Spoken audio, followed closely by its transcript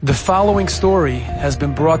The following story has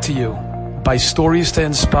been brought to you by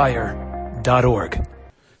StoriesToInspire.org.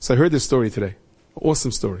 So I heard this story today.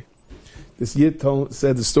 Awesome story. This Yid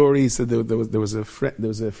said the story. He said there was a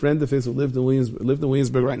friend of his who lived in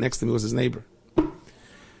Williamsburg. Right next to me was his neighbor.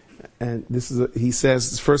 And he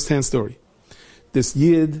says it's first-hand story. This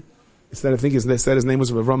Yid, they said his name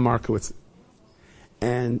was Rav Avram Markowitz,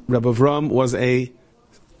 and Rav Avram was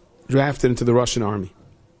drafted into the Russian army,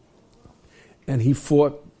 and he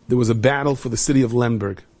fought. There was a battle for the city of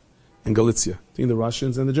Lemberg in Galicia between the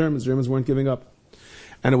Russians and the Germans. Germans weren't giving up.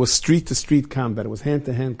 And it was street-to-street combat. It was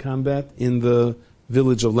hand-to-hand combat in the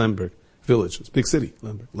village of Lemberg. Village. It's a big city,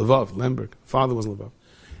 Lemberg. Lvov, Lemberg. Father was Lvov.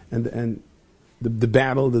 And the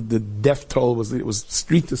battle, the death toll was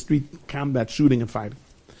street-to-street combat, shooting and fighting.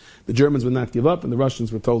 The Germans would not give up, and the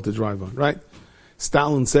Russians were told to drive on, right?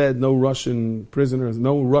 Stalin said no Russians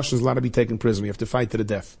allowed to be taken prisoner. You have to fight to the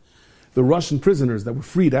death. The Russian prisoners that were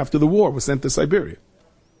freed after the war were sent to Siberia.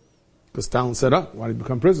 Because Stalin said, why did you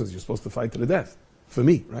become prisoners? You're supposed to fight to the death. For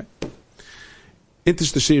me, right? In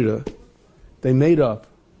Tishira, they made up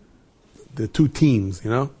the two teams,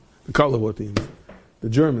 the color war teams, the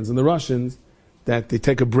Germans and the Russians, that they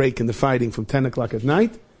take a break in the fighting from 10 o'clock at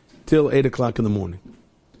night till 8 o'clock in the morning.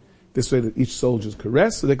 This way that each soldier could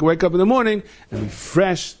rest, so they could wake up in the morning and be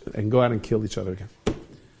fresh and go out and kill each other again.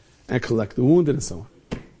 And collect the wounded and so on.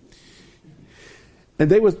 And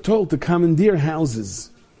they were told to commandeer houses,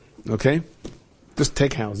 okay? Just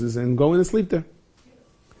take houses and go in and sleep there.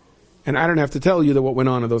 And I don't have to tell you what went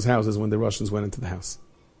on in those houses when the Russians went into the house.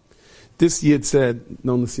 This Yid said,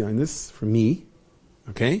 no, Nasiyan, this for me,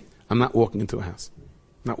 okay? I'm not walking into a house. I'm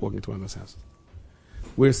not walking into one of those houses.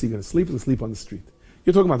 Where's he going to sleep? He'll sleep on the street.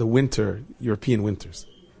 You're talking about the winter, European winters.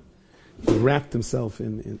 He wrapped himself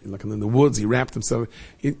in the woods. He wrapped himself.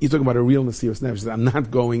 You're talking about a real Nasir Snap. He said, I'm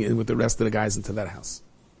not going in with the rest of the guys into that house.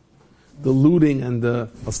 The looting and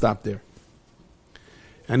I'll stop there.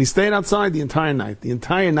 And he stayed outside the entire night. The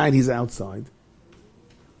entire night he's outside.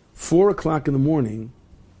 4 o'clock in the morning,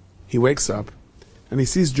 he wakes up and he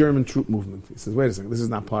sees German troop movement. He says, wait a second, this is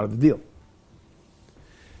not part of the deal.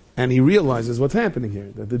 And he realizes what's happening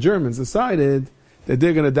here, that the Germans decided that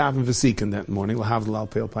they're going to daven v'sikin that morning, l'havdil al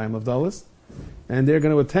peil payim avdalas, and they're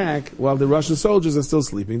going to attack while the Russian soldiers are still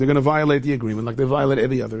sleeping. They're going to violate the agreement like they violate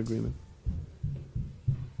every other agreement.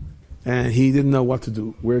 And he didn't know what to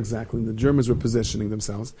do, where exactly. The Germans were positioning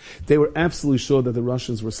themselves. They were absolutely sure that the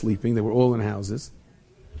Russians were sleeping. They were all in houses.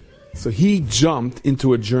 So he jumped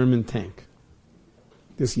into a German tank.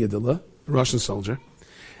 This Yedillah, a Russian soldier,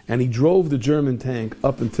 and he drove the German tank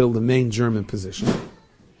up until the main German position.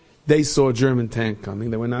 They saw a German tank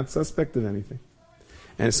coming. They were not suspect of anything.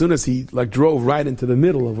 And as soon as he drove right into the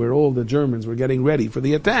middle of where all the Germans were getting ready for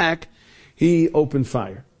the attack, he opened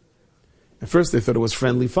fire. At first they thought it was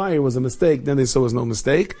friendly fire, it was a mistake. Then they saw it was no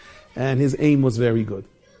mistake, and his aim was very good.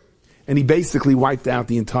 And he basically wiped out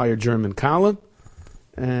the entire German column,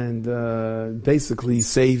 and basically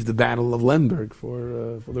saved the Battle of Lemberg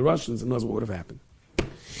for the Russians, and knows what would have happened.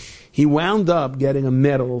 He wound up getting a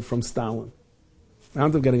medal from Stalin.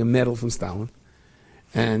 And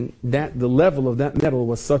the level of that medal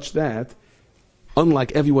was such that,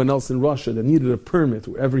 unlike everyone else in Russia that needed a permit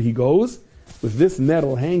wherever he goes, with this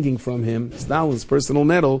medal hanging from him, Stalin's personal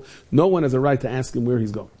medal, no one has a right to ask him where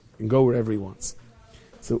he's going. He can go wherever he wants.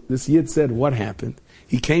 So this Yid said what happened.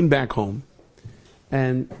 He came back home,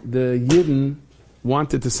 and the Yidden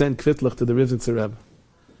wanted to send Kvitlich to the Rivnitzer Rebbe.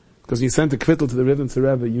 Because when you sent a Kvitl to the Rivnitzer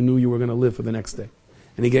Rebbe, you knew you were going to live for the next day.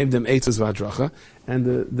 And he gave them Eitzes V'Adracha. And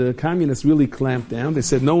the communists really clamped down. They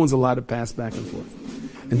said no one's allowed to pass back and forth.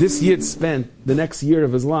 And this Yid spent the next year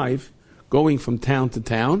of his life going from town to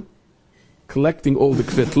town, collecting all the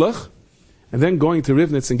Kvitlich, and then going to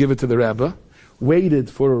Rivnitz and give it to the Rebbe, waited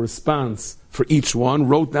for a response for each one,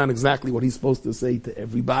 wrote down exactly what he's supposed to say to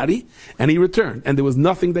everybody, and he returned. And there was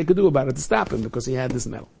nothing they could do about it to stop him because he had this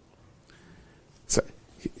medal. So,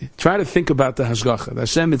 try to think about the Hashgacha.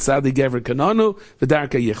 Hashem mitzadi gever kananu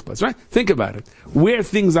v'darka yichbas. Right? Think about it. Where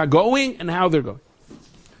things are going and how they're going.